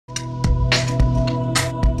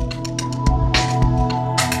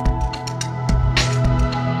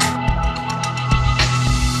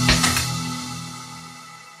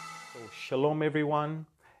Shalom, everyone,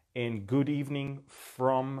 and good evening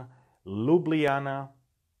from Ljubljana,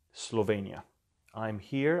 Slovenia. I'm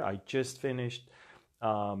here. I just finished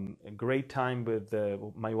a great time with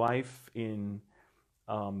my wife in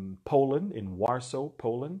Poland, in Warsaw,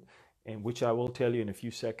 Poland, and which I will tell you in a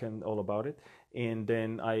few seconds all about it. And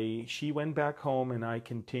then she went back home, and I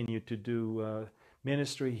continued to do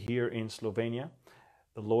ministry here in Slovenia.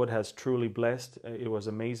 The Lord has truly blessed. It was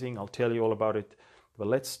amazing. I'll tell you all about it. But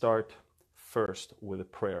let's start first with a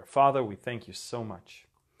prayer. Father, we thank you so much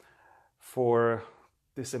for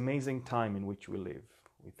this amazing time in which we live.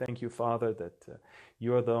 We thank you, Father, that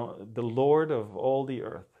you are the Lord of all the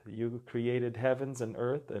earth. You created heavens and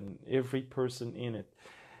earth and every person in it.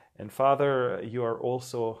 And Father, you are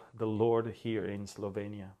also the Lord here in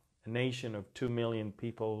Slovenia, a nation of 2 million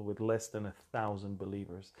people with less than 1,000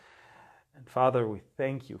 believers. And Father, we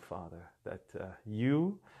thank you, Father, that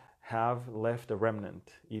you have left a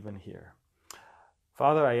remnant even here.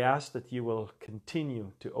 Father, I ask that you will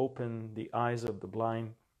continue to open the eyes of the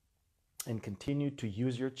blind and continue to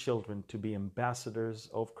use your children to be ambassadors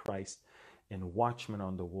of Christ and watchmen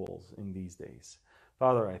on the walls in these days.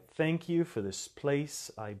 Father, I thank you for this place.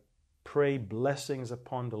 I pray blessings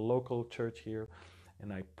upon the local church here,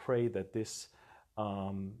 and I pray that this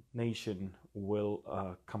nation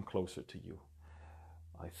will come closer to you.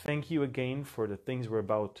 I thank you again for the things we're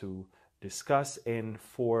about to discuss and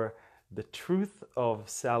for the truth of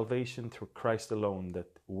salvation through Christ alone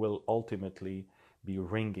that will ultimately be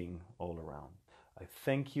ringing all around. I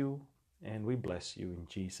thank you and we bless you in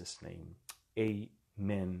Jesus' name.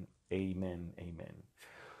 Amen, amen, amen.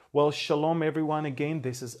 Well, shalom everyone again.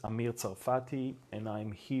 This is Amir Tsarfati and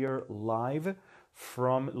I'm here live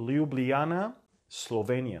from Ljubljana,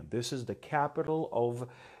 Slovenia. This is the capital of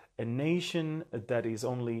a nation that is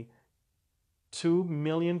only 2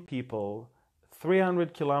 million people,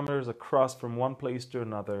 300 kilometers across from one place to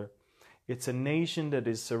another. It's a nation that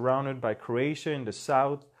is surrounded by Croatia in the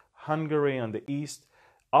south, Hungary on the east,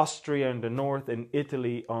 Austria in the north, and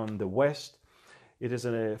Italy on the west. It is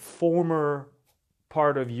a former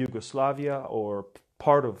part of Yugoslavia or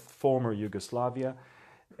part of former Yugoslavia.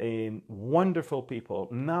 And wonderful people.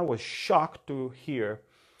 And I was shocked to hear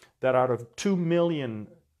that out of 2 million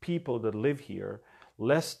people that live here,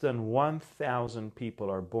 less than 1,000 people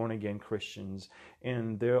are born-again Christians.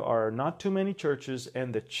 And there are not too many churches,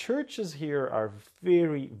 and the churches here are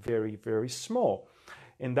very, very, very small.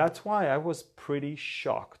 And that's why I was pretty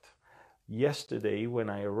shocked yesterday when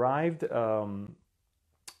I arrived.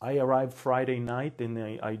 I arrived Friday night, and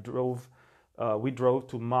we drove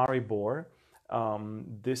to Maribor.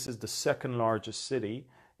 This is the second largest city,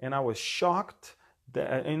 and I was shocked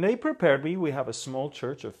that, and they prepared me. We have a small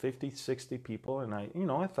church of 50, 60 people, and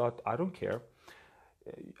I thought, I don't care.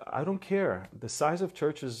 I don't care. The size of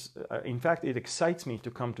churches, in fact, it excites me to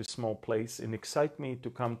come to a small place, and excites me to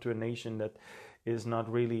come to a nation that is not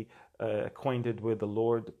really acquainted with the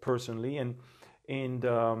Lord personally, and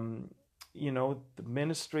the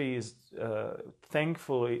ministry is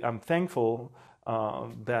I'm thankful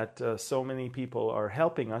that so many people are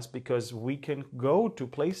helping us because we can go to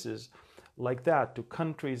places like that, to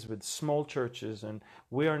countries with small churches, and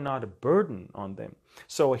we are not a burden on them.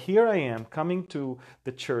 So here I am coming to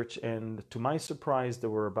the church, and to my surprise, there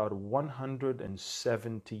were about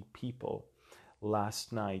 170 people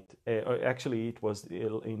last night. Actually, it was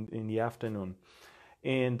in the afternoon.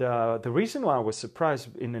 And the reason why I was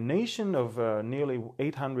surprised, in a nation of nearly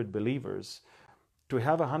 800 believers, to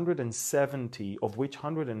have 170, of which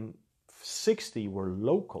 160 were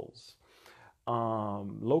locals,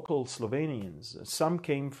 local Slovenians. Some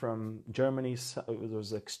came from Germany. There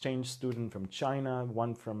was an exchange student from China,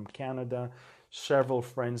 one from Canada. Several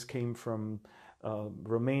friends came from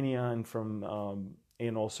Romania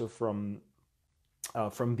and also from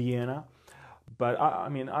Vienna. But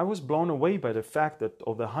I was blown away by the fact that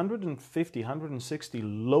of the 150, 160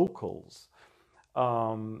 locals,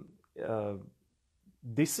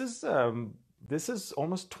 this is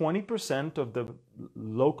almost 20% of the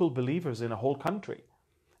local believers in a whole country,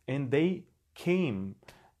 and they came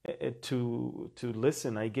to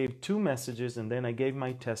listen. I gave 2 messages, and then I gave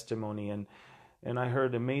my testimony, and I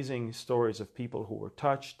heard amazing stories of people who were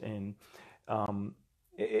touched, and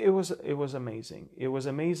it was amazing. It was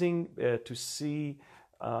amazing to see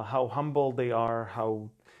how humble they are, how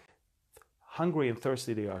hungry and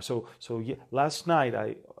thirsty they are. So last night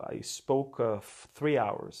I spoke 3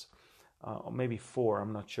 hours, or maybe 4,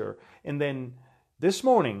 I'm not sure. And then this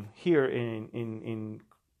morning here in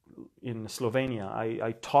Slovenia,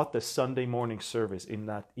 I taught the Sunday morning service in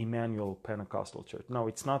that Emmanuel Pentecostal church. No,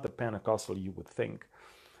 it's not the Pentecostal you would think.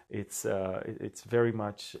 It's very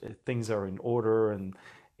much things are in order, and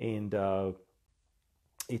it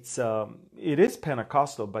is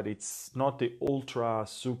Pentecostal, but it's not the ultra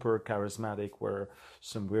super charismatic where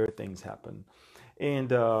some weird things happen.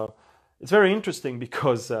 And it's very interesting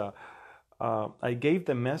because I gave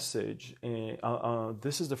the message.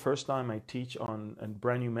 This is the first time I teach on a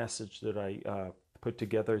brand new message that I put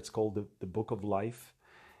together. It's called the Book of Life,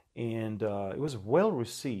 and it was well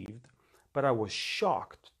received. But I was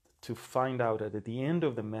shocked to find out that at the end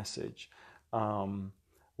of the message,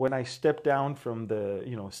 when I stepped down from the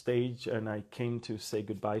stage and I came to say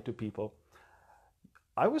goodbye to people,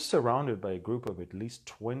 I was surrounded by a group of at least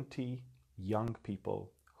 20 young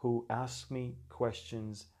people who asked me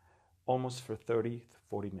questions almost for 30,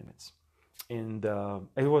 40 minutes. And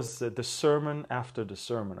it was the sermon after the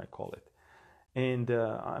sermon, I call it. And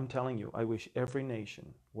I'm telling you, I wish every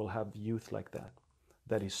nation will have youth like that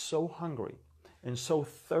is so hungry and so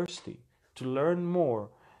thirsty to learn more.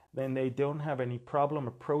 Then they don't have any problem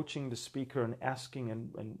approaching the speaker and asking,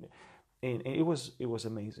 and it was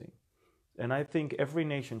amazing. And I think every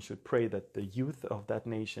nation should pray that the youth of that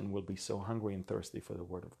nation will be so hungry and thirsty for the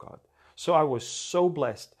Word of God. So I was so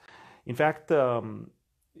blessed. In fact, the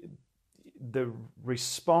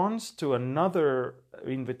response to another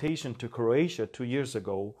invitation to Croatia 2 years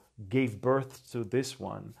ago gave birth to this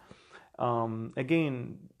one.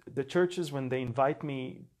 Again, the churches, when they invite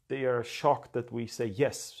me, they are shocked that we say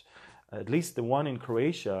yes. At least the one in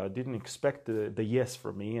Croatia didn't expect the yes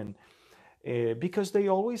from me, and because they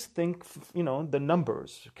always think, the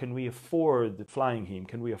numbers. Can we afford flying him?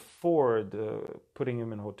 Can we afford putting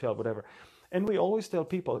him in a hotel, whatever? And we always tell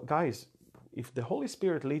people, guys, if the Holy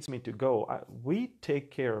Spirit leads me to go, we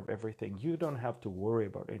take care of everything. You don't have to worry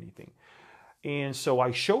about anything. And so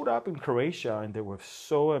I showed up in Croatia, and they were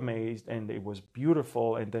so amazed, and it was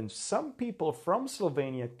beautiful. And then some people from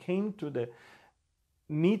Slovenia came to the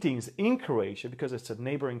meetings in Croatia because it's a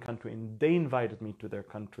neighboring country, and they invited me to their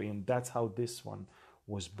country, and that's how this one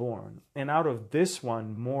was born. And out of this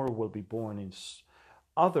one, more will be born in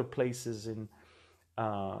other places in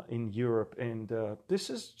Europe. And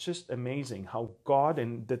this is just amazing how God,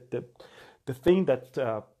 and the thing that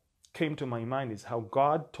came to my mind is how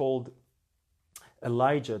God told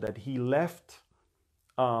Elijah that he left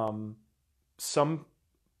some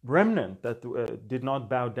remnant that did not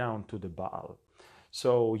bow down to the Baal.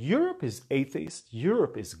 So Europe is atheist,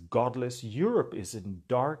 Europe is godless, Europe is in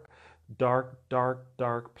dark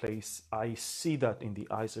place. I see that in the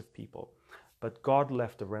eyes of people. But God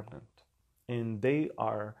left a remnant, and they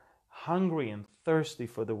are hungry and thirsty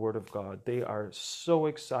for the Word of God. They are so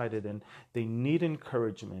excited, and they need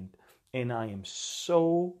encouragement. And I am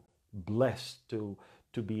so blessed to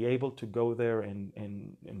be able to go there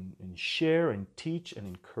and share and teach and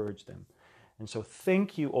encourage them. And so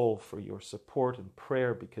thank you all for your support and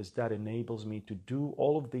prayer, because that enables me to do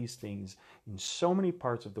all of these things in so many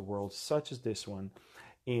parts of the world, such as this one,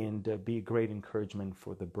 and be a great encouragement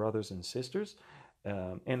for the brothers and sisters.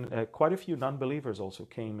 And quite a few non-believers also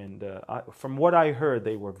came, and from what I heard,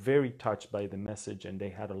 they were very touched by the message, and they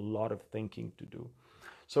had a lot of thinking to do.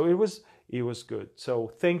 So it was good.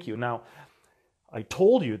 So thank you. Now, I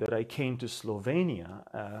told you that I came to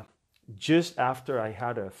Slovenia just after I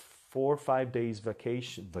had a 4 or 5 days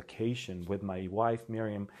vacation with my wife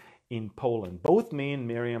Miriam in Poland. Both me and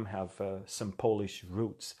Miriam have some Polish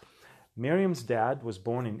roots. Miriam's dad was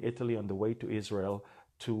born in Italy on the way to Israel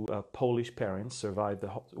to Polish parents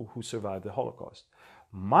who survived the Holocaust.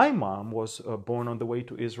 My mom was born on the way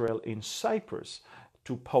to Israel in Cyprus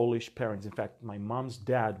to Polish parents. In fact, my mom's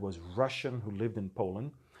dad was Russian who lived in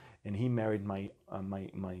Poland, and he married my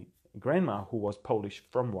grandma, who was Polish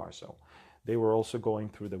from Warsaw. They were also going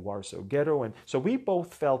through the Warsaw Ghetto, and so we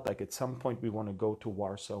both felt like at some point we want to go to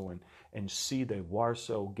Warsaw and see the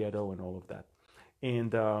Warsaw Ghetto and all of that.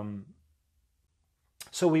 And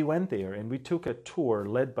so we went there, and we took a tour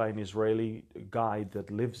led by an Israeli guide that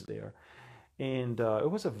lives there. And it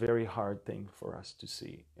was a very hard thing for us to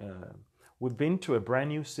see. We've been to a brand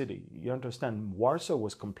new city. You understand, Warsaw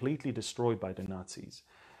was completely destroyed by the Nazis.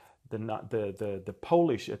 The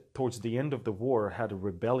Polish, towards the end of the war, had a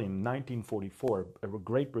rebellion in 1944, a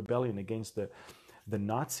great rebellion against the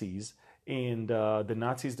Nazis. And the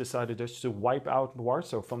Nazis decided just to wipe out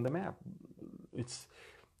Warsaw from the map.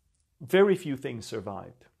 Very few things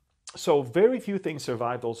survived. So very few things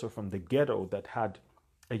survived also from the ghetto that had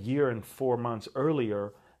a year and 4 months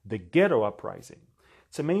earlier, the ghetto uprising.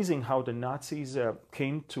 It's amazing how the Nazis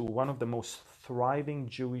came to one of the most thriving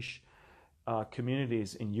Jewish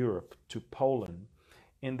communities in Europe, to Poland,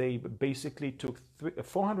 and they basically took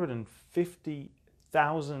 450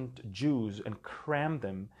 100,000 Jews and crammed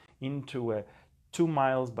them into a 2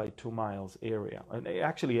 miles by 2 miles area, and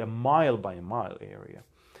actually a mile by a mile area.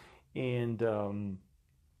 And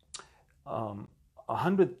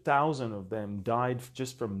 100,000 of them died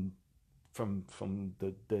just from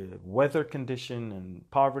the weather condition and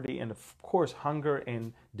poverty, and of course hunger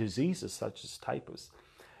and diseases such as typhus.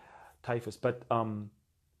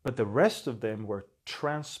 But the rest of them were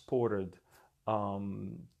transported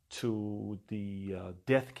to the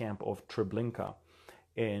death camp of Treblinka.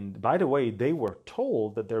 And by the way, they were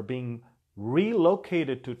told that they're being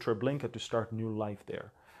relocated to Treblinka to start new life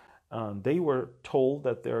there. They were told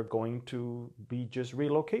that they're going to be just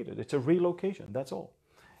relocated. It's a relocation, that's all.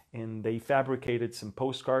 And they fabricated some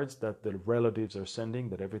postcards that the relatives are sending,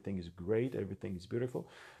 that everything is great, everything is beautiful.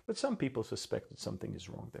 But some people suspect that something is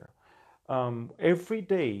wrong there. Every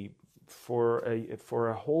day for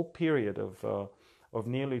a whole period of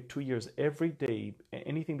nearly 2 years, every day,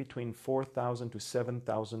 anything between 4,000 to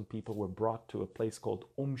 7,000 people were brought to a place called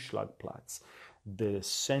Umschlagplatz, the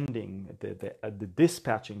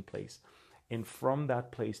dispatching place. And from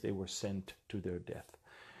that place, they were sent to their death.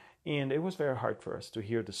 And it was very hard for us to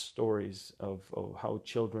hear the stories of how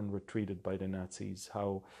children were treated by the Nazis,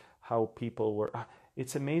 how people were...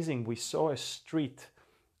 It's amazing. We saw a street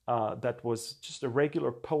that was just a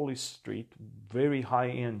regular Polish street, very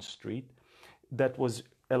high-end street, that was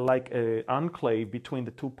like an enclave between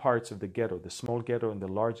the two parts of the ghetto, the small ghetto and the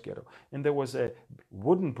large ghetto. And there was a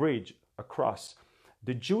wooden bridge across.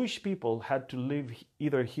 The Jewish people had to live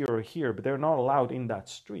either here or here, but they're not allowed in that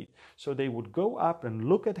street. So they would go up and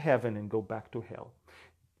look at heaven and go back to hell.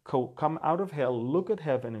 Come out of hell, look at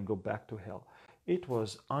heaven and go back to hell. It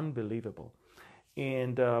was unbelievable.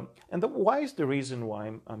 And why is the reason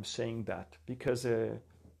why I'm saying that? Because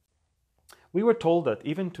we were told that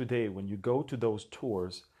even today, when you go to those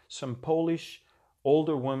tours, some Polish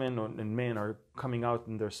older women and men are coming out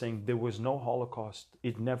and they're saying there was no Holocaust,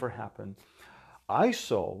 it never happened. I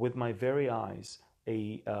saw with my very eyes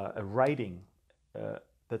a writing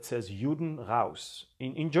that says Juden raus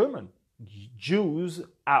in German, Jews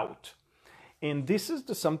out. And this is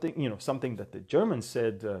something that the Germans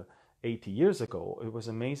said 80 years ago. It was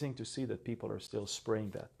amazing to see that people are still spraying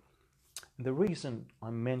that. And the reason I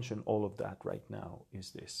mention all of that right now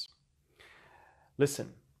is this.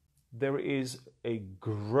 Listen, there is a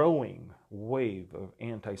growing wave of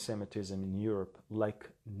anti-Semitism in Europe like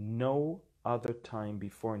no other time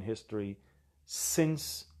before in history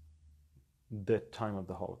since the time of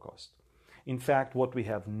the Holocaust. In fact, what we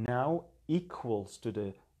have now equals to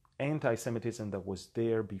the anti-Semitism that was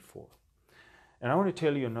there before. And I want to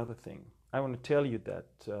tell you another thing. I want to tell you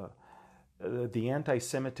that the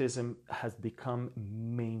anti-Semitism has become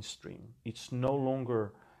mainstream. It's no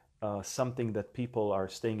longer something that people are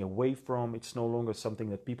staying away from. It's no longer something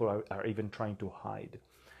that people are even trying to hide.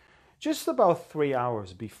 Just about 3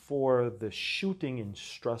 hours before the shooting in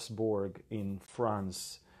Strasbourg in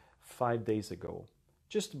France 5 days ago,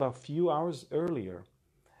 just about a few hours earlier,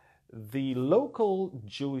 the local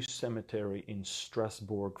Jewish cemetery in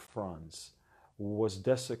Strasbourg, France, was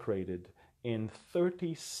desecrated and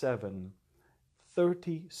 37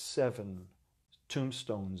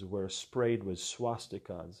 tombstones were sprayed with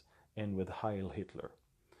swastikas and with Heil Hitler.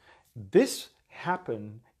 This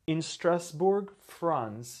happened in Strasbourg,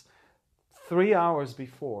 France, 3 hours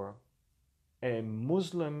before a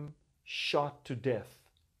Muslim shot to death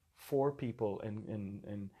 4 people,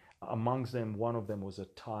 and amongst them, one of them was a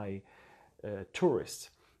Thai tourist,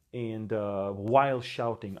 and while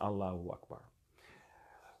shouting Allahu Akbar.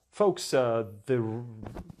 Folks, the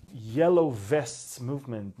yellow vests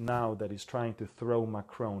movement now that is trying to throw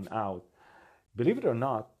Macron out, believe it or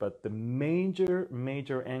not, but the major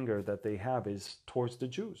anger that they have is towards the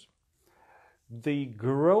Jews. The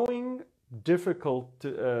growing difficult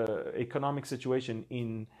economic situation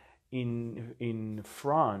in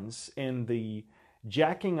France and the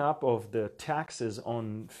jacking up of the taxes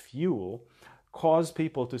on fuel cause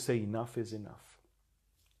people to say enough is enough.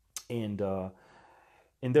 And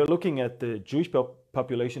they're looking at the Jewish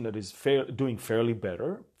population that is doing fairly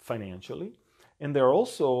better financially. And they're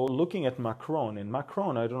also looking at Macron. And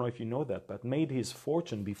Macron, I don't know if you know that, but made his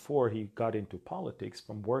fortune before he got into politics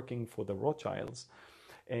from working for the Rothschilds.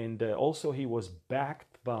 And also he was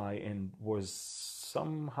backed by and was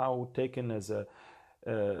somehow taken as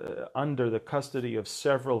under the custody of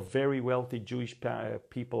several very wealthy Jewish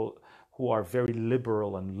people who are very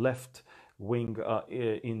liberal and left-wing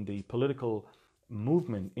in the political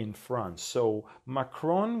movement in France. So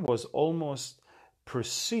Macron was almost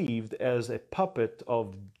perceived as a puppet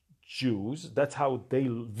of Jews. That's how they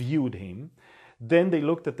viewed him. Then they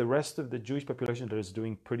looked at the rest of the Jewish population that is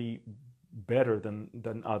doing pretty better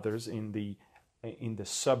than others in the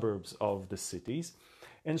suburbs of the cities.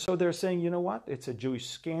 And so they're saying, you know what, it's a Jewish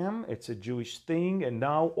scam, it's a Jewish thing, and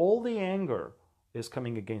now all the anger is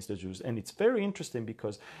coming against the Jews. And it's very interesting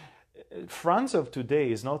because France of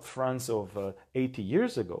today is not France of 80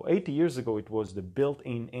 years ago. 80 years ago, it was the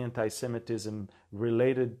built-in anti-Semitism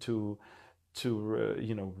related to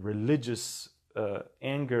religious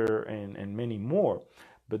anger and many more.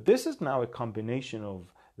 But this is now a combination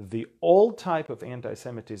of the old type of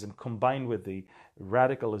anti-Semitism combined with the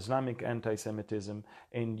radical Islamic anti-Semitism,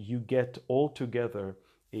 and you get all together,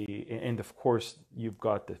 and of course you've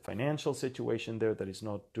got the financial situation there that is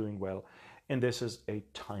not doing well, and this is a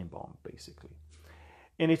time bomb basically.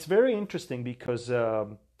 And it's very interesting because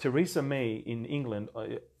Theresa May in England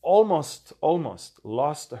almost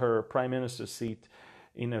lost her prime minister seat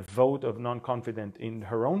in a vote of non-confidence in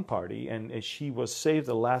her own party, and she was saved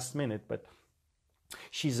the last minute, but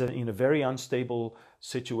she's in a very unstable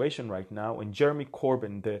situation right now. And Jeremy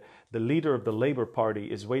Corbyn, the leader of the Labour Party,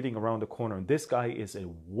 is waiting around the corner. And this guy is a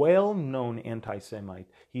well-known anti-Semite.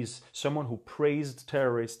 He's someone who praised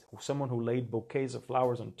terrorists, someone who laid bouquets of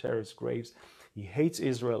flowers on terrorist graves. He hates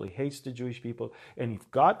Israel, he hates the Jewish people. And if,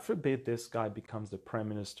 God forbid, this guy becomes the Prime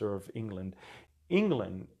Minister of England,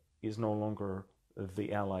 England is no longer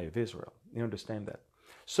the ally of Israel. You understand that?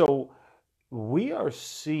 So we are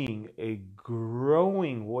seeing a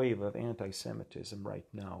growing wave of anti-Semitism right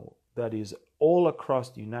now that is all across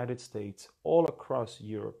the United States, all across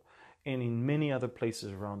Europe, and in many other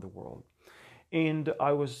places around the world. And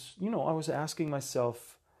I was asking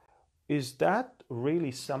myself, is that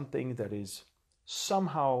really something that is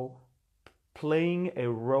somehow playing a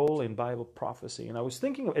role in Bible prophecy? And I was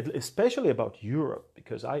thinking especially about Europe,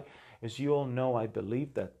 because as you all know, I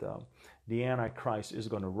believe that the Antichrist is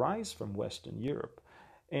going to rise from Western Europe.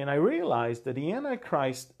 And I realized that the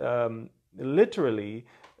Antichrist literally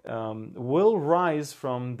will rise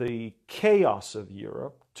from the chaos of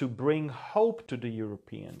Europe to bring hope to the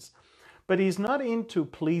Europeans. But he's not into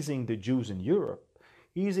pleasing the Jews in Europe.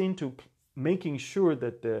 He's into making sure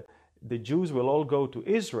that the Jews will all go to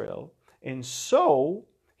Israel, and so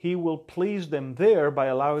he will please them there by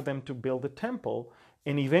allowing them to build a temple.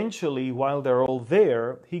 And eventually, while they're all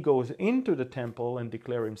there, he goes into the temple and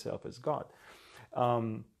declares himself as God.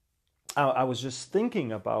 I was just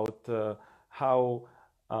thinking about how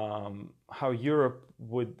Europe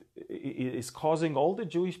is causing all the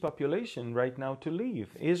Jewish population right now to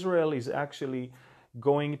leave. Israel is actually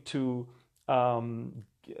going to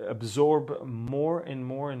absorb more and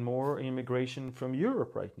more and more immigration from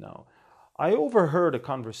Europe right now. I overheard a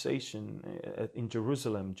conversation in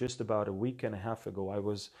Jerusalem just about a week and a half ago. I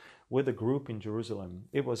was with a group in Jerusalem.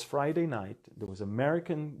 It was Friday night. There was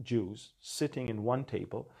American Jews sitting in one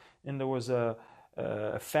table, and there was a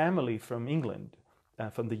family from England,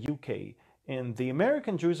 from the UK. And the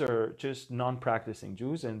American Jews are just non-practicing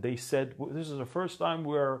Jews, and they said, this is the first time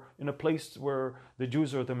we're in a place where the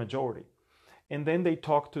Jews are the majority. And then they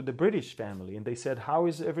talked to the British family, and they said, how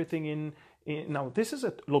is everything in now, this is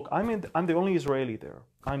look, I'm the only Israeli there.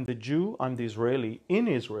 I'm the Jew, I'm the Israeli in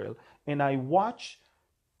Israel, and I watch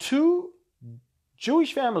two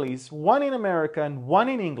Jewish families, one in America and one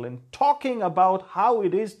in England, talking about how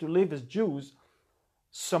it is to live as Jews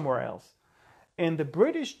somewhere else. And the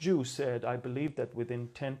British Jew said, I believe that within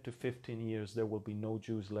 10 to 15 years, there will be no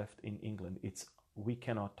Jews left in England. We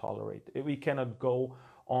cannot tolerate it. We cannot go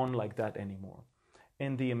on like that anymore.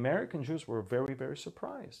 And the American Jews were very, very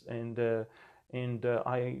surprised. And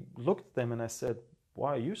I looked at them and I said,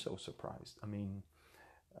 why are you so surprised? I mean,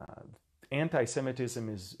 anti-Semitism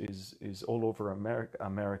is all over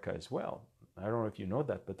America as well. I don't know if you know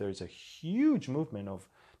that, but there's a huge movement of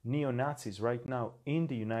neo-Nazis right now in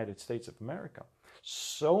the United States of America.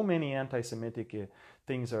 So many anti-Semitic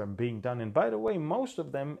things are being done. And by the way, most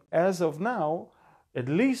of them, as of now, at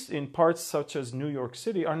least in parts such as New York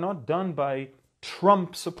City, are not done by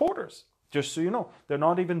Trump supporters, just so you know. They're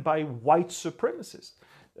not even by white supremacists,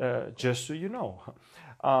 just so you know.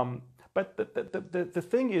 But the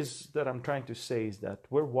thing is that I'm trying to say is that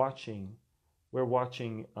we're watching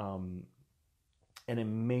an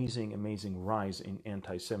amazing rise in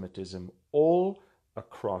anti-Semitism all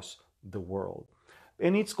across the world.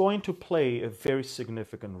 And it's going to play a very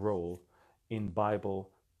significant role in Bible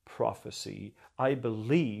prophecy. I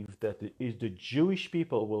believe that the Jewish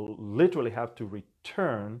people will literally have to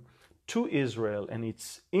return to Israel, and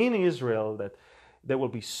it's in Israel that there will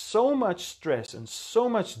be so much stress and so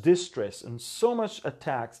much distress and so much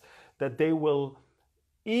attacks that they will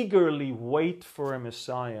eagerly wait for a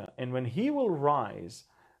Messiah. And when he will rise,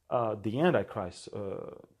 the Antichrist,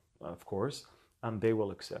 of course, and they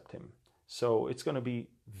will accept him. So it's going to be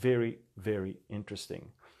very, very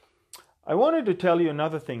interesting. I wanted to tell you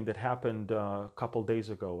another thing that happened a couple days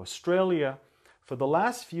ago. Australia, for the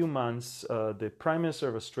last few months, the Prime Minister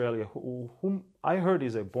of Australia, whom I heard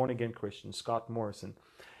is a born-again Christian, Scott Morrison,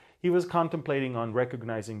 he was contemplating on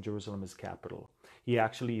recognizing Jerusalem as capital. He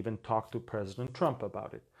actually even talked to President Trump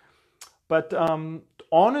about it. But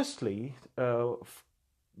honestly,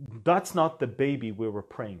 that's not the baby we were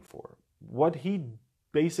praying for. What he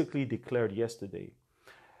basically declared yesterday,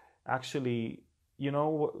 actually, you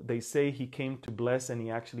know, they say he came to bless and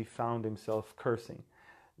he actually found himself cursing.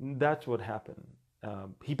 That's what happened.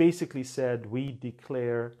 He basically said, we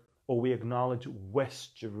declare or we acknowledge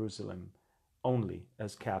West Jerusalem only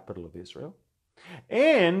as capital of Israel.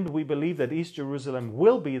 And we believe that East Jerusalem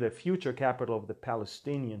will be the future capital of the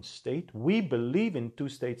Palestinian state. We believe in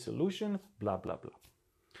two-state solution, blah, blah, blah.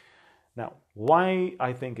 Now, why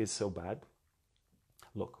I think is so bad?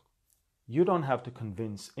 Look, you don't have to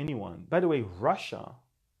convince anyone. By the way, Russia,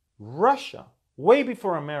 way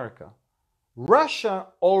before America, Russia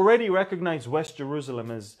already recognized West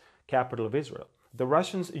Jerusalem as capital of Israel. The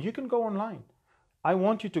Russians, you can go online. I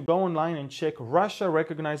want you to go online and check. Russia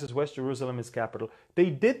recognizes West Jerusalem as capital.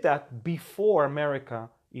 They did that before America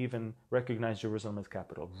even recognized Jerusalem as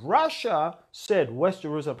capital. Russia said West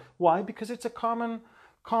Jerusalem. Why? Because it's a common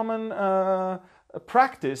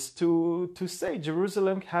practice to say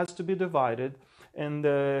Jerusalem has to be divided. And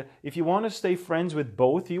if you want to stay friends with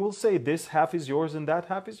both, you will say this half is yours and that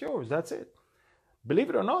half is yours. That's it.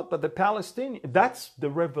 Believe it or not, but the Palestinian, that's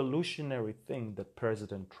the revolutionary thing that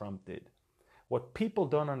President Trump did. What people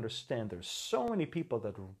don't understand, there's so many people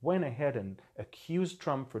that went ahead and accused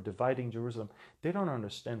Trump for dividing Jerusalem. They don't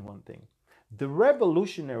understand one thing. The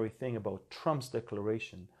revolutionary thing about Trump's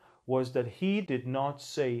declaration was that he did not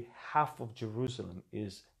say half of Jerusalem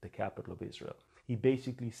is the capital of Israel. He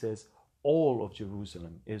basically says all of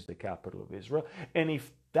Jerusalem is the capital of Israel. And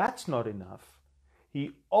if that's not enough,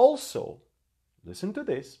 he also, listen to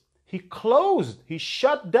this, he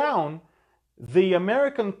shut down the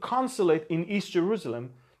American consulate in East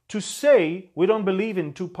Jerusalem to say we don't believe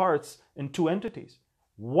in two parts and two entities.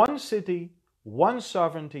 One city, one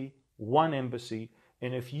sovereignty, one embassy.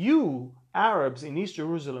 And if you, Arabs in East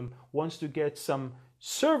Jerusalem, wants to get some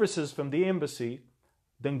services from the embassy,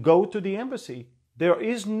 then go to the embassy. There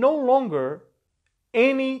is no longer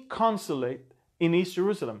any consulate in East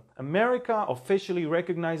Jerusalem. America officially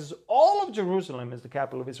recognizes all of Jerusalem as the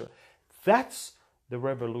capital of Israel. That's the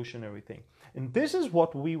revolutionary thing. And this is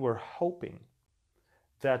what we were hoping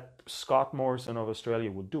that Scott Morrison of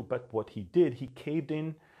Australia would do. But what he did, he caved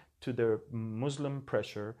in to the Muslim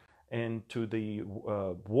pressure and to the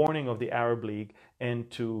warning of the Arab League and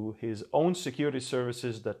to his own security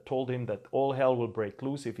services that told him that all hell will break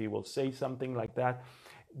loose if he will say something like that.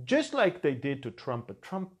 Just like they did to Trump. But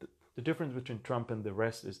Trump, the difference between Trump and the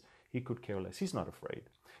rest is he could care less. He's not afraid.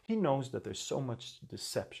 He knows that there's so much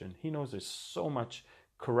deception. He knows there's so much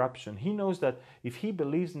corruption. He knows that if he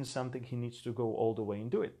believes in something, he needs to go all the way and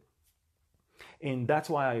do it. And that's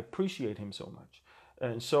why I appreciate him so much.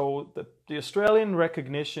 And so the Australian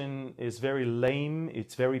recognition is very lame.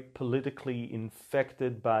 It's very politically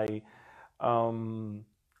infected by,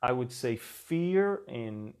 I would say, fear.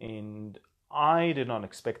 And I did not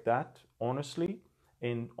expect that, honestly.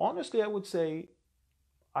 And honestly, I would say,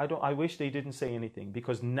 I wish they didn't say anything,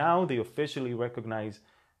 because now they officially recognize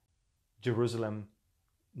Jerusalem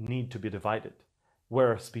need to be divided,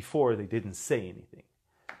 whereas before they didn't say anything.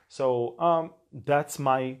 So that's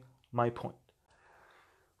my point.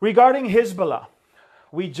 Regarding Hezbollah,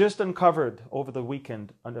 we just uncovered over the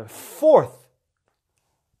weekend a fourth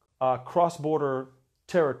cross-border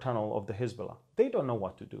terror tunnel of the Hezbollah. They don't know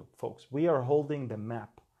what to do, folks. We are holding the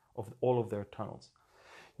map of all of their tunnels.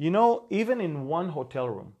 You know, even in one hotel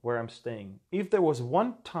room where I'm staying, if there was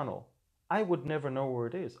one tunnel, I would never know where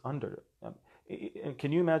it is under.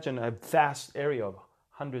 Can you imagine a vast area of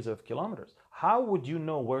hundreds of kilometers? How would you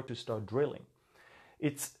know where to start drilling?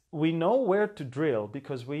 We know where to drill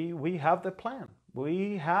because we have the plan.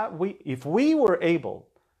 If we were able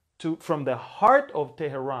to, from the heart of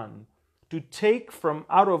Tehran, to take from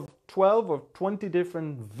out of 12 or 20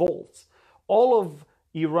 different vaults, all of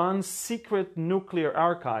Iran's secret nuclear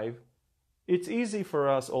archive, it's easy for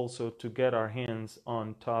us also to get our hands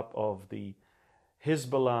on top of the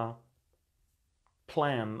Hezbollah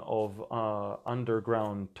plan of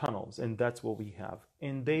underground tunnels. And that's what we have.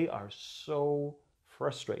 And they are so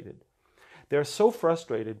frustrated. They're so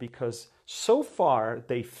frustrated because so far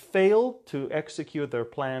they failed to execute their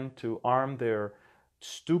plan to arm their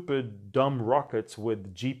stupid, dumb rockets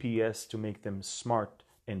with GPS to make them smart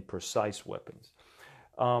and precise weapons.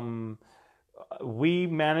 We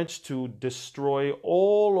managed to destroy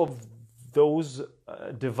all of those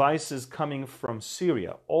devices coming from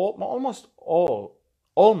Syria. Almost all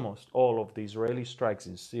of the Israeli strikes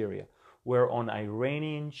in Syria were on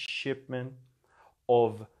Iranian shipment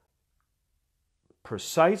of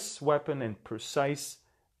precise weapon and precise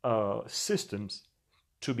systems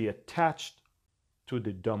to be attached to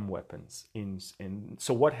the dumb weapons.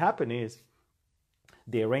 So what happened is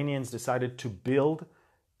the Iranians decided to build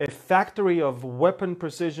a factory of weapon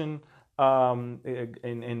precision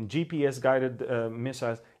and GPS-guided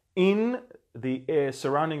missiles in the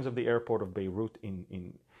surroundings of the airport of Beirut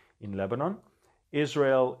in Lebanon.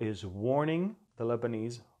 Israel is warning the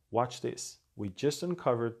Lebanese, watch this, we just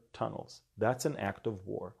uncovered tunnels. That's an act of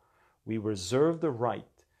war. We reserve the right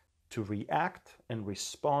to react and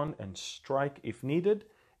respond and strike if needed.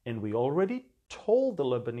 And we already told the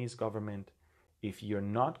Lebanese government, if you're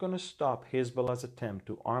not going to stop Hezbollah's attempt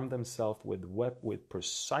to arm themselves with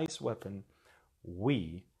precise weapon,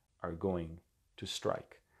 we are going to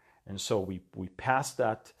strike. And so we passed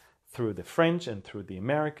that through the French and through the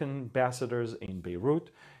American ambassadors in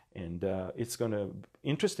Beirut. And it's going to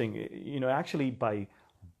interesting, actually by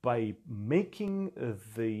making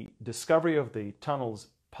the discovery of the tunnels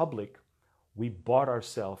public, we bought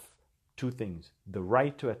ourselves two things: the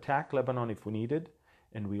right to attack Lebanon if we needed,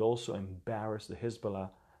 and we also embarrassed the Hezbollah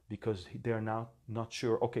because they're now not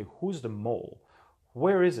sure, okay, who's the mole?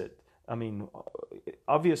 Where is it? I mean,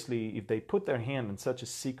 obviously, if they put their hand in such a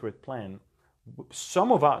secret plan,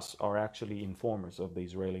 some of us are actually informers of the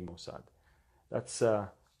Israeli Mossad. That's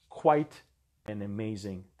quite an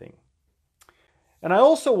amazing thing. And I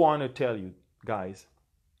also want to tell you guys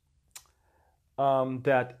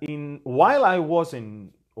that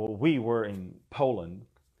we were in Poland,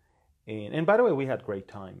 and by the way, we had a great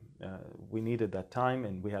time. We needed that time,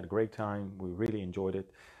 and we had a great time. We really enjoyed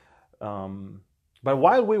it. But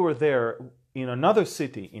while we were there, in another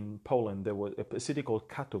city in Poland, there was a city called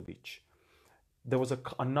Katowice. There was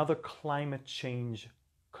another climate change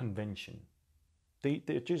convention.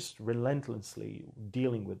 They're just relentlessly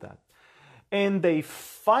dealing with that. And they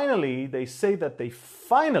say that they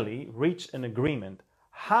finally reached an agreement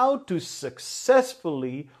how to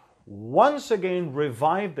successfully once again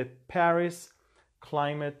revive the Paris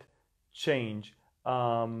climate change.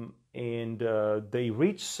 They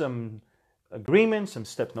reached some agreements, some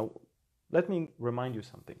steps. Now, let me remind you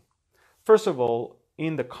something. First of all,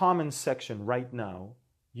 in the comments section right now,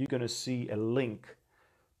 you're going to see a link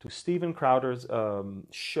to Steven Crowder's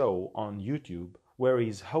show on YouTube, where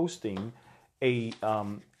he's hosting a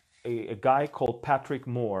guy called Patrick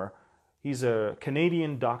Moore. He's a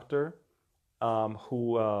Canadian doctor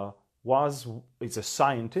who is a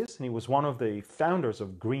scientist, and he was one of the founders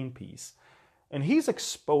of Greenpeace. And he's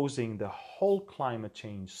exposing the whole climate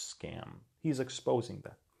change scam. He's exposing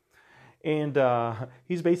that. And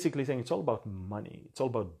he's basically saying it's all about money. It's all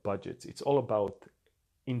about budgets. It's all about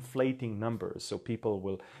inflating numbers so people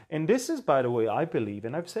will. And this is, by the way, I believe,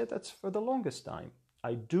 and I've said that for the longest time,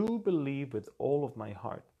 I do believe with all of my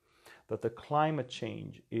heart that the climate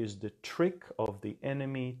change is the trick of the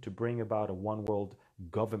enemy to bring about a one world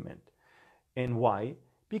government. And why?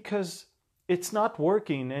 Because it's not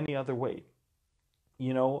working in any other way.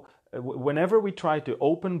 Whenever we try to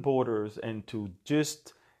open borders and to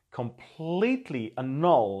just completely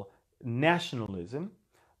annul nationalism,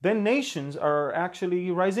 then nations are actually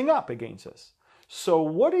rising up against us. So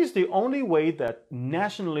what is the only way that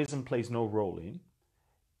nationalism plays no role in?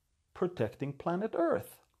 Protecting planet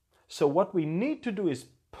Earth. So what we need to do is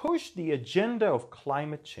push the agenda of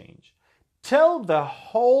climate change. Tell the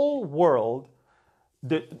whole world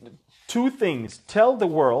the two things. Tell the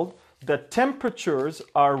world that temperatures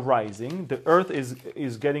are rising, the Earth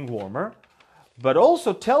is getting warmer, but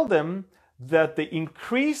also tell them that the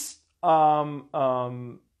increasing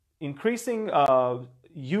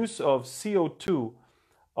use of CO2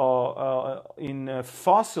 in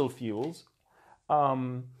fossil fuels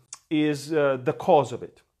is the cause of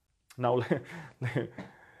it. Now,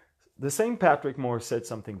 the same Patrick Moore said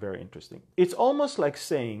something very interesting. It's almost like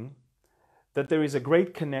saying that there is a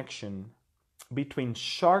great connection between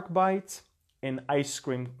shark bites and ice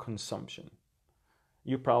cream consumption.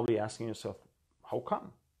 You're probably asking yourself, how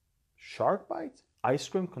come? Shark bites, ice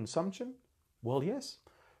cream consumption? Well, yes.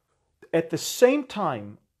 At the same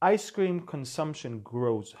time, ice cream consumption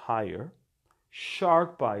grows higher,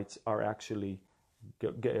 shark bites are actually,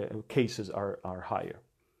 cases are higher.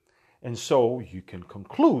 And so you can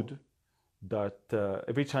conclude that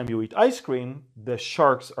every time you eat ice cream, the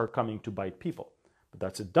sharks are coming to bite people. But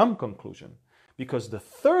that's a dumb conclusion, because the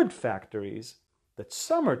third factor is that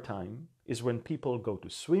summertime is when people go to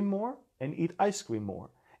swim more and eat ice cream more.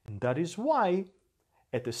 And that is why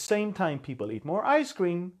at the same time people eat more ice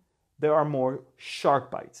cream, there are more shark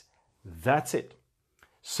bites. That's it.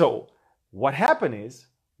 So what happened is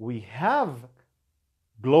we have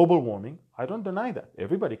global warming. I don't deny that.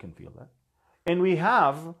 Everybody can feel that. And we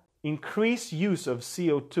have increased use of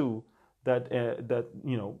CO2 that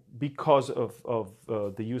because of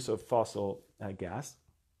the use of fossil gas.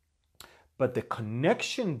 But the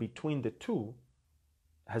connection between the two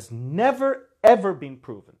has never, ever been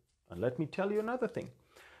proven. And let me tell you another thing.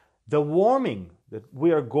 The warming that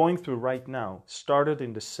we are going through right now started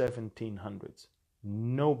in the 1700s.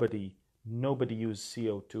 Nobody used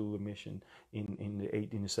CO2 emission in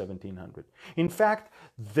the 1700s. In fact,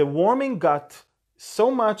 the warming got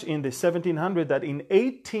so much in the 1700s that in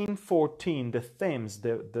 1814, the Thames,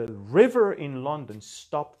 the river in London,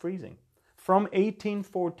 stopped freezing. From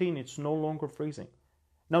 1814, it's no longer freezing.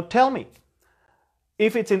 Now tell me,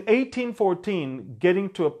 if it's in 1814 getting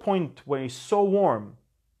to a point where it's so warm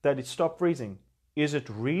that it stopped freezing, is it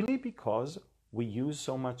really because we use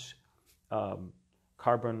so much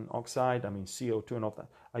carbon oxide, CO2 and all that?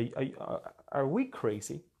 Are we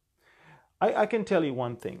crazy? I can tell you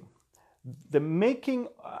one thing. The making,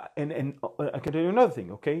 and I can tell you another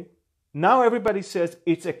thing, okay? Now everybody says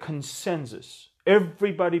it's a consensus.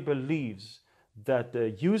 Everybody believes that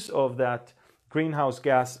the use of that greenhouse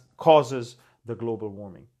gas causes the global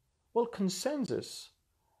warming. Well, consensus,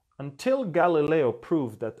 until Galileo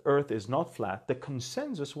proved that Earth is not flat, the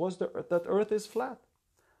consensus was that Earth is flat.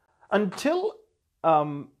 Until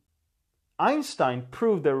Einstein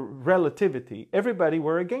proved the relativity, everybody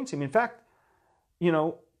were against him. In fact,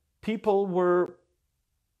 people were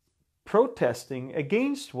protesting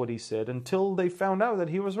against what he said until they found out that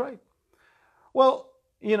he was right. Well,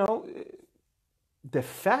 the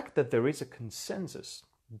fact that there is a consensus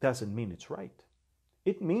doesn't mean it's right.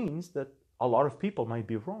 It means that a lot of people might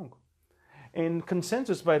be wrong. And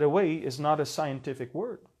consensus, by the way, is not a scientific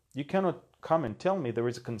word. You cannot come and tell me there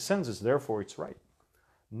is a consensus, therefore it's right.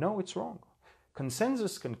 No, it's wrong.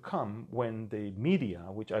 Consensus can come when the media,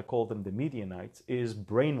 which I call them the Medianites, is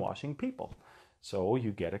brainwashing people. So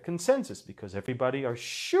you get a consensus because everybody are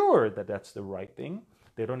sure that that's the right thing.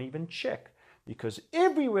 They don't even check because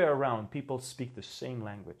everywhere around people speak the same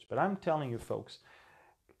language. But I'm telling you folks,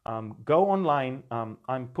 go online.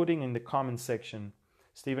 I'm putting in the comment section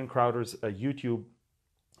Steven Crowder's YouTube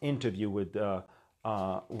interview with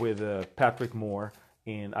Patrick Moore,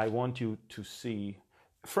 and I want you to see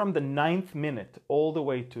from the 9th minute all the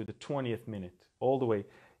way to the 20th minute, all the way,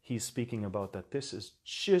 he's speaking about that. This is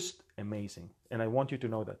just amazing, and I want you to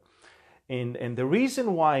know that. And the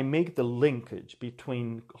reason why I make the linkage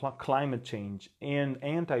between climate change and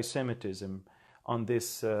anti-Semitism on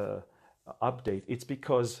this update, it's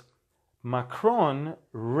because Macron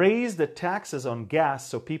raised the taxes on gas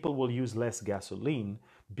so people will use less gasoline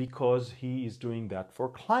because he is doing that for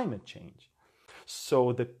climate change.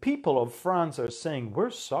 So the people of France are saying, we're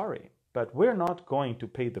sorry, but we're not going to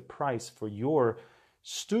pay the price for your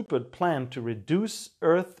stupid plan to reduce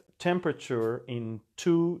Earth temperature in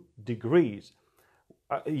 2 degrees.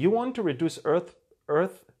 You want to reduce Earth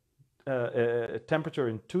temperature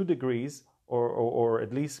in 2 degrees, or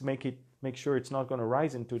at least make sure it's not going to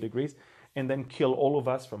rise in 2 degrees, and then kill all of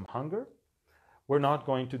us from hunger? We're not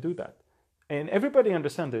going to do that. And everybody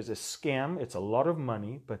understands there's a scam. It's a lot of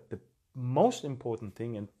money, but the most important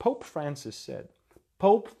thing, and Pope Francis said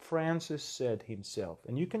himself,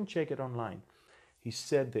 and you can check it online, he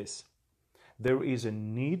said this: there is a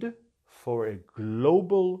need for a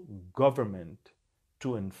global government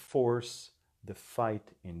to enforce the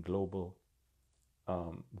fight in global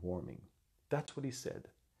warming. That's what he said.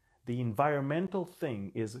 The environmental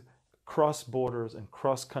thing is cross borders and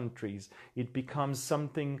cross countries. It becomes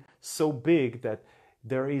something so big that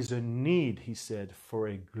there is a need, he said, for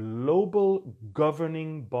a global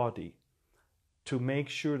governing body to make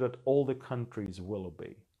sure that all the countries will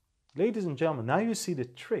obey. Ladies and gentlemen, now you see the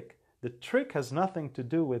trick. The trick has nothing to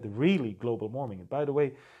do with really global warming. And by the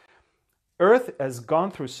way, Earth has gone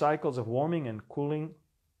through cycles of warming and cooling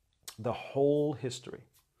the whole history.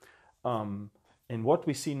 And what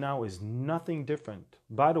we see now is nothing different.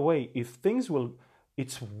 By the way,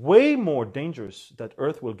 it's way more dangerous that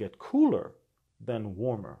Earth will get cooler than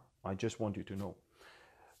warmer. I just want you to know.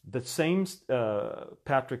 The same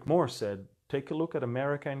Patrick Moore said, take a look at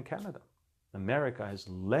America and Canada. America has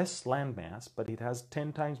less land mass, but it has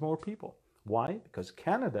 10 times more people. Why? Because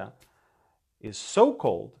Canada is so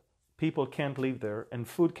cold, people can't live there and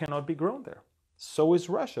food cannot be grown there. So is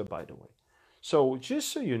Russia, by the way. So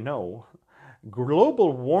just so you know,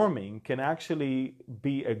 global warming can actually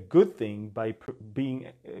be a good thing by being,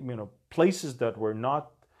 places that were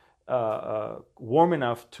not warm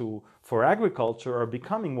enough for agriculture are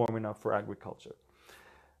becoming warm enough for agriculture.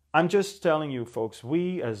 I'm just telling you, folks,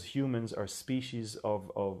 we as humans are species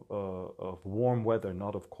of warm weather,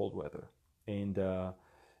 not of cold weather. And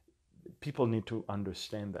people need to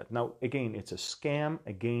understand that. Now, again, it's a scam.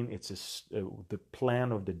 Again, it's the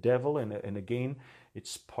plan of the devil. And again,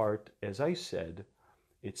 it's part, as I said,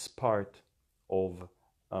 it's part of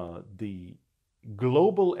the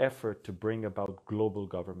global effort to bring about global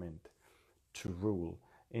government to rule.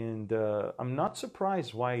 And I'm not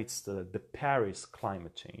surprised why it's the Paris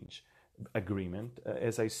climate change agreement.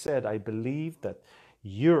 As I said, I believe that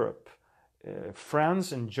Europe,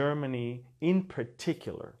 France and Germany in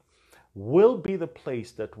particular, will be the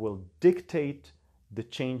place that will dictate the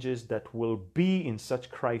changes that will be in such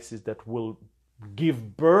crises, that will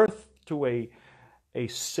give birth to a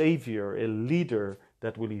savior, a leader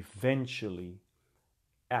that will eventually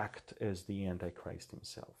act as the Antichrist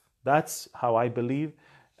himself. That's how I believe,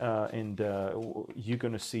 and you're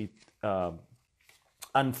going to see it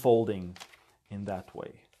unfolding in that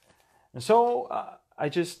way. And so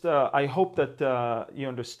I hope that you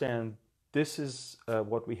understand this is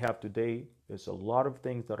what we have today. There's a lot of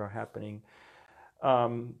things that are happening.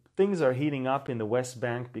 Things are heating up in the West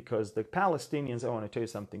Bank because the Palestinians, I want to tell you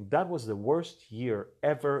something, that was the worst year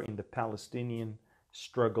ever in the Palestinian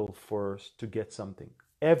struggle to get something.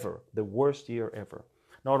 Ever. The worst year ever.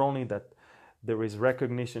 Not only that there is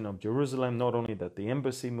recognition of Jerusalem, not only that the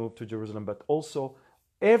embassy moved to Jerusalem, but also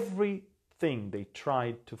everything they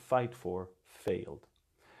tried to fight for failed.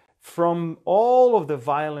 From all of the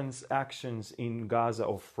violence actions in Gaza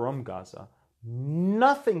or from Gaza,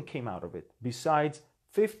 nothing came out of it besides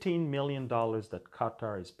 $15 million that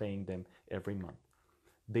Qatar is paying them every month.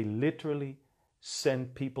 They literally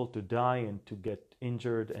sent people to die and to get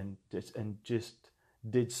injured and just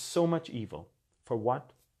did so much evil. For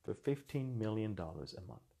what? For $15 million a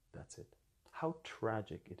month. That's it. How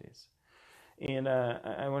tragic it is. And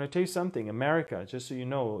I want to tell you something. America, just so you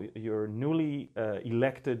know, your newly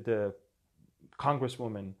elected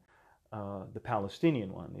congresswoman, the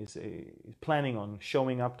Palestinian one, is planning on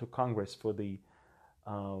showing up to Congress for the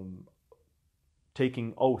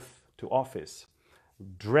taking oath to office,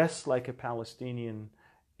 dressed like a Palestinian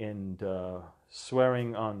and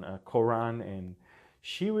swearing on a Quran. And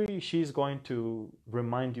she's going to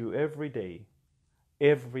remind you every day,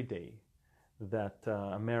 that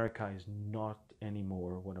America is not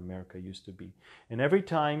anymore what America used to be. And every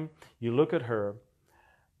time you look at her,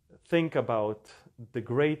 think about the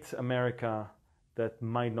great America that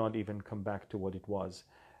might not even come back to what it was.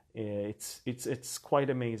 It's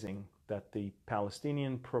quite amazing that the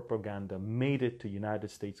Palestinian propaganda made it to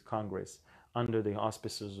United States Congress under the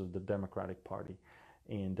auspices of the Democratic Party.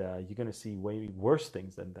 And you're going to see way worse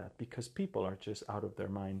things than that because people are just out of their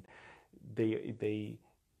mind.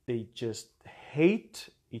 They just hate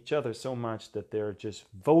each other so much that they're just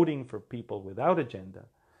voting for people without agenda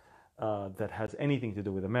that has anything to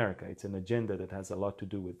do with America. It's an agenda that has a lot to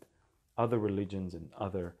do with other religions and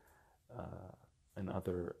other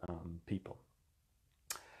people.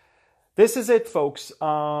 This is it, folks.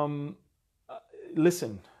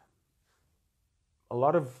 Listen, a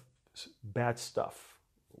lot of bad stuff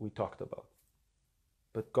we talked about,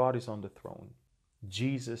 but God is on the throne.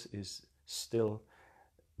 Jesus is still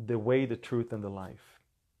the way, the truth, and the life.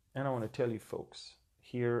 And I want to tell you, folks,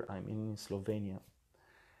 here I'm in Slovenia,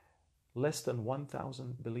 less than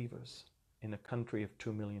 1,000 believers in a country of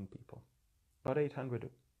 2 million people, about 800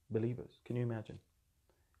 believers. Can you imagine?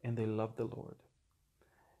 And they love the Lord.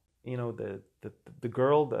 You know, the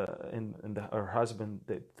girl and her husband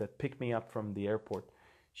that picked me up from the airport,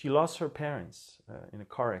 she lost her parents in a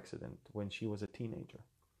car accident when she was a teenager.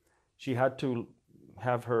 She had to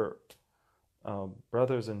have her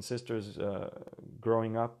brothers and sisters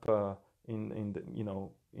growing up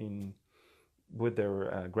with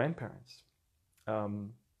their grandparents.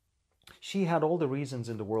 She had all the reasons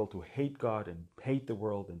in the world to hate God and hate the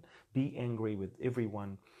world and be angry with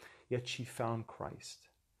everyone, yet she found Christ.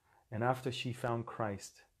 And after she found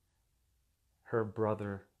Christ, her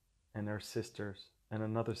brother and her sisters and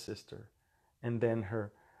another sister, and then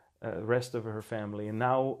her rest of her family, and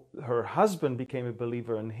now her husband became a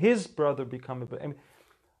believer and his brother became a believer. I mean,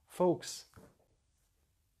 folks,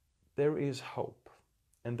 there is hope,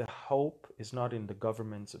 and the hope is not in the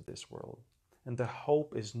governments of this world, and the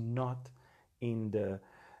hope is not in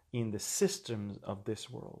the systems of this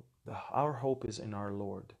world. Our hope is in our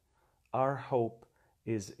Lord. Our hope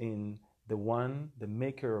is in the one, the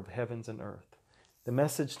maker of heavens and earth, The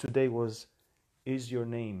message today was, is your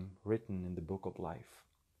name written in the book of life?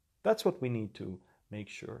 That's what we need to make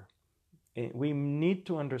sure. We need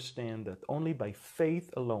to understand that only by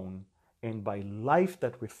faith alone and by life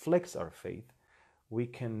that reflects our faith, we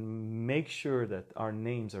can make sure that our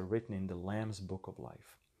names are written in the Lamb's book of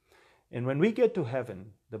life. And when we get to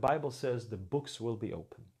heaven, the Bible says the books will be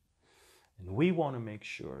open. And we want to make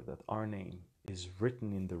sure that our name is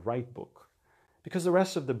written in the right book, because the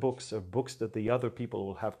rest of the books are books that the other people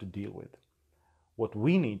will have to deal with. What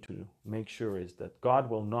we need to make sure is that God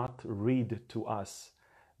will not read to us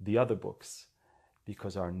the other books,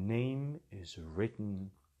 because our name is written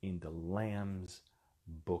in the Lamb's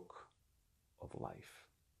book of life.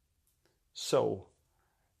 So,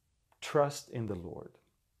 trust in the Lord.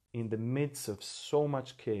 In the midst of so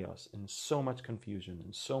much chaos and so much confusion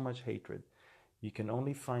and so much hatred, you can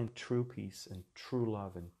only find true peace and true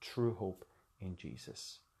love and true hope in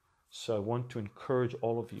Jesus. So I want to encourage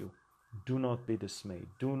all of you, do not be dismayed.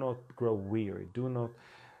 Do not grow weary. Do not...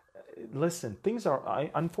 Listen, things are...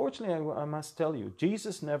 Unfortunately, I must tell you,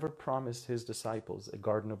 Jesus never promised his disciples a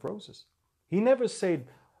garden of roses. He never said,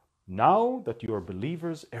 now that you are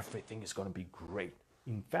believers, everything is going to be great.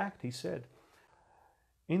 In fact, he said,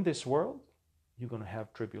 in this world, you're going to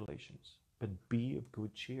have tribulations, but be of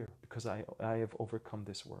good cheer, because I have overcome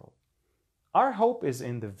this world. Our hope is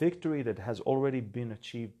in the victory that has already been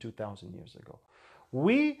achieved 2,000 years ago.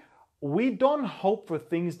 We don't hope for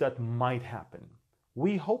things that might happen.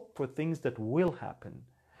 We hope for things that will happen,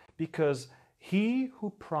 because he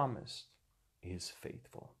who promised is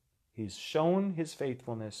faithful. He's shown his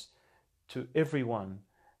faithfulness to everyone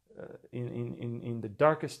in the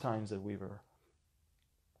darkest times that we were.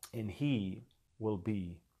 And he will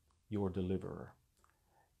be your deliverer.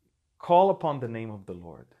 Call upon the name of the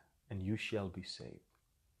Lord, and you shall be saved.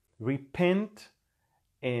 Repent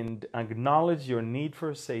and acknowledge your need for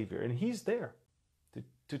a Savior, and he's there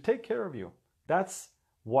to take care of you. That's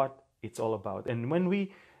what it's all about. And when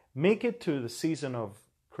we make it to the season of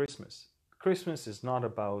Christmas, Christmas is not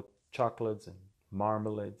about chocolates and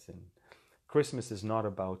marmalades, and Christmas is not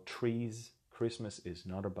about trees. Christmas is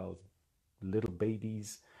not about little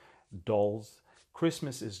babies, dolls.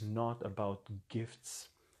 Christmas is not about gifts.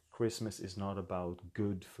 Christmas is not about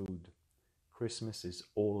good food. Christmas is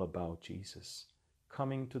all about Jesus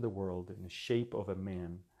coming to the world in the shape of a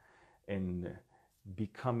man and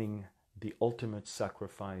becoming the ultimate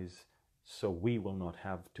sacrifice, so we will not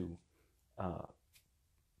have to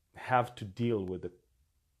deal with the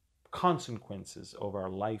consequences of our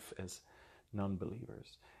life as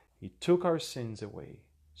non-believers. He took our sins away,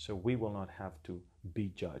 so we will not have to be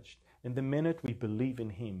judged. And the minute we believe in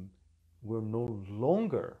him, we're no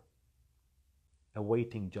longer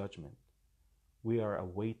awaiting judgment. We are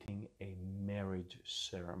awaiting a marriage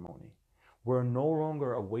ceremony. We're no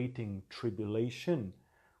longer awaiting tribulation.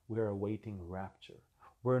 We're awaiting rapture.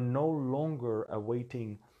 We're no longer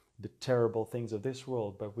awaiting the terrible things of this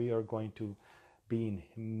world, but we are going to be in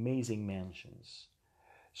amazing mansions.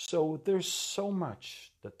 So there's so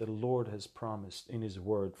much that the Lord has promised in his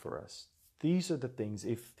word for us. These are the things.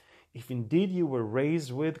 If indeed you were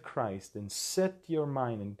raised with Christ, and set your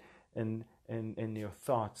mind and your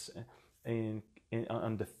thoughts and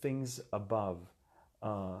on the things above,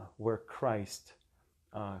 where Christ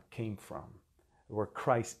came from, where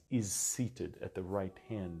Christ is seated at the right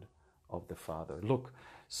hand of the Father. Look,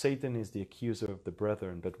 Satan is the accuser of the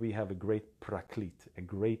brethren, but we have a great praklit, a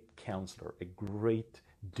great counselor, a great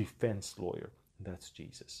defense lawyer. That's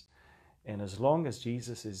Jesus. And as long as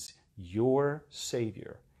Jesus is your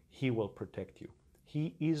Savior, he will protect you.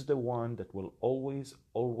 He is the one that will always,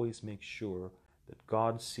 always make sure that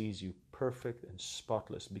God sees you perfect and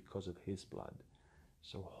spotless because of his blood.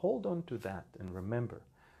 So hold on to that and remember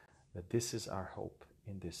that this is our hope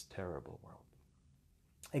in this terrible world.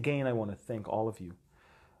 Again, I want to thank all of you.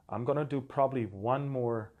 I'm going to do probably one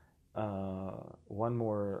more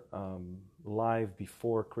live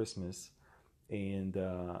before Christmas, and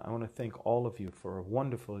I want to thank all of you for a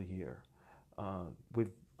wonderful year.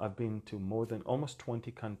 I've been to more than almost 20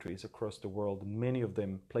 countries across the world, and many of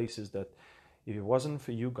them places that if it wasn't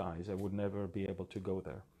for you guys, I would never be able to go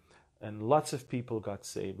there. And lots of people got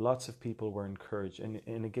saved. Lots of people were encouraged.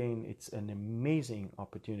 And again, it's an amazing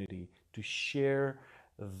opportunity to share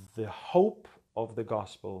the hope of the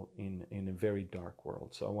gospel in a very dark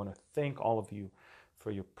world. So I want to thank all of you for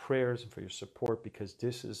your prayers and for your support, because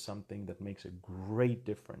this is something that makes a great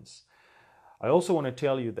difference. I also want to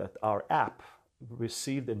tell you that our app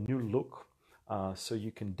received a new look. So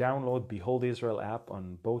you can download Behold Israel app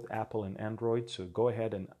on both Apple and Android. So go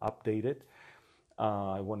ahead and update it.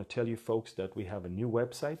 I want to tell you folks that we have a new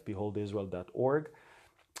website, beholdisrael.org.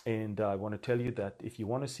 And I want to tell you that if you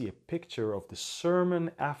want to see a picture of the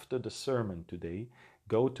sermon after the sermon today,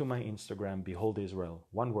 go to my Instagram, Behold Israel.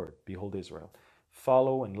 One word, Behold Israel.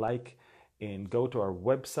 Follow and like, and go to our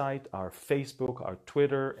website, our Facebook, our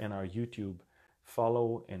Twitter, and our YouTube.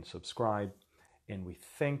 Follow and subscribe. And we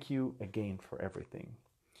thank you again for everything.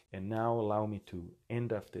 And now allow me to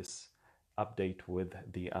end up this update with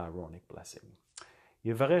the Aaronic blessing.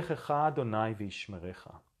 Yevarechecha Adonai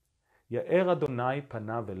v'yishmerecha. יאר אדוני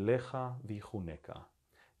פניו אליך ויחונקה.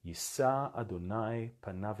 יישא אדוני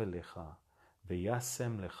פניו אליך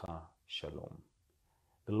וישם לך shalom.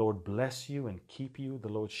 The Lord bless you and keep you. The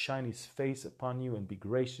Lord shine his face upon you and be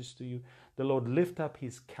gracious to you. The Lord lift up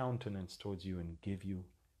his countenance towards you and give you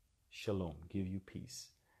shalom, give you peace.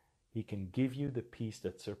 He can give you the peace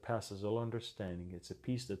that surpasses all understanding. It's a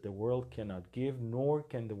peace that the world cannot give, nor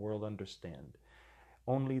can the world understand.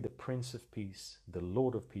 Only the Prince of Peace, the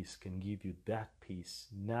Lord of Peace, can give you that peace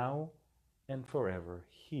now and forever,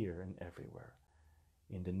 here and everywhere.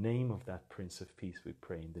 In the name of that Prince of Peace we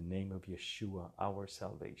pray. In the name of Yeshua, our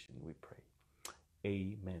salvation, we pray.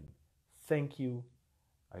 Amen. Thank you.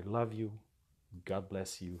 I love you. God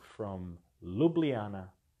bless you from Ljubljana,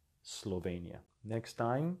 Slovenia. Next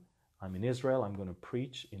time I'm in Israel, I'm going to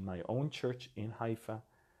preach in my own church in Haifa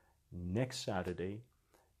next Saturday.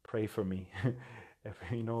 Pray for me.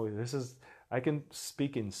 You know, I can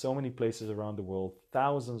speak in so many places around the world,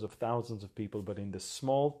 thousands of people, but in the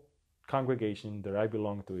small congregation that I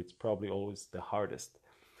belong to, it's probably always the hardest.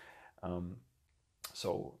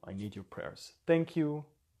 So I need your prayers. Thank you.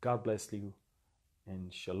 God bless you.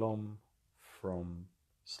 And shalom from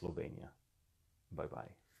Slovenia.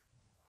 Bye-bye.